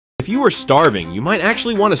If you were starving, you might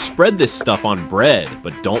actually want to spread this stuff on bread,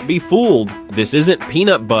 but don't be fooled. This isn't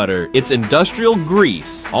peanut butter, it's industrial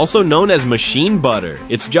grease, also known as machine butter.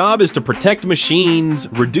 Its job is to protect machines,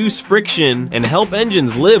 reduce friction, and help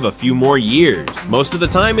engines live a few more years. Most of the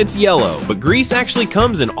time it's yellow, but grease actually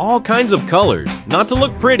comes in all kinds of colors, not to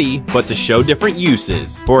look pretty, but to show different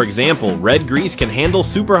uses. For example, red grease can handle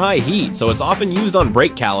super high heat, so it's often used on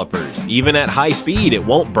brake calipers. Even at high speed, it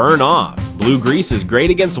won't burn off. Blue grease is great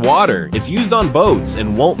against water. It's used on boats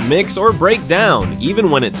and won't mix or break down, even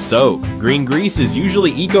when it's soaked. Green grease is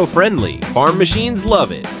usually eco-friendly. Farm machines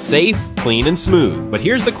love it. Safe, clean, and smooth. But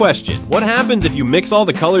here's the question. What happens if you mix all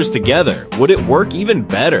the colors together? Would it work even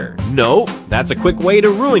better? Nope. That's a quick way to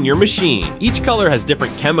ruin your machine. Each color has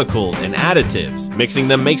different chemicals and additives. Mixing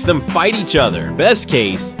them makes them fight each other. Best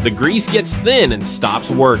case, the grease gets thin and stops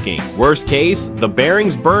working. Worst case, the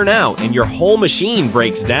bearings burn out and your whole machine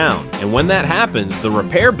breaks down. And when that happens, the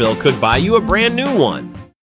repair bill could buy you a brand new one.